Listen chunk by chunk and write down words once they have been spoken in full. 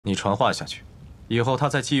你传话下去，以后他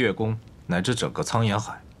在霁月宫乃至整个苍岩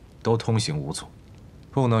海，都通行无阻，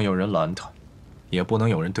不能有人拦他，也不能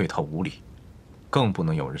有人对他无礼，更不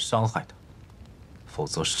能有人伤害他，否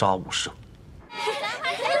则杀无赦。太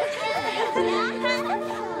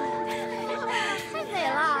美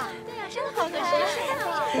了！对呀，真的好可爱。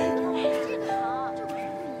这个好，这果然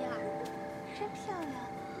不一样，真漂亮。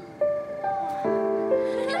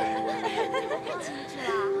太精致了。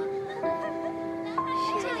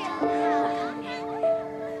这个也很好看。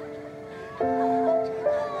多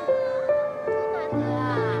难得啊！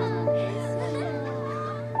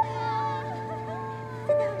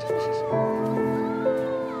这个是谁？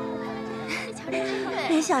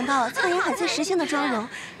没想到苍岩海最时兴的妆容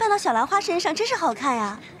扮到小兰花身上，真是好看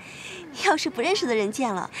呀！要是不认识的人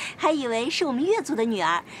见了，还以为是我们月族的女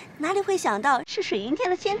儿，哪里会想到是水云天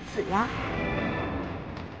的仙子呀？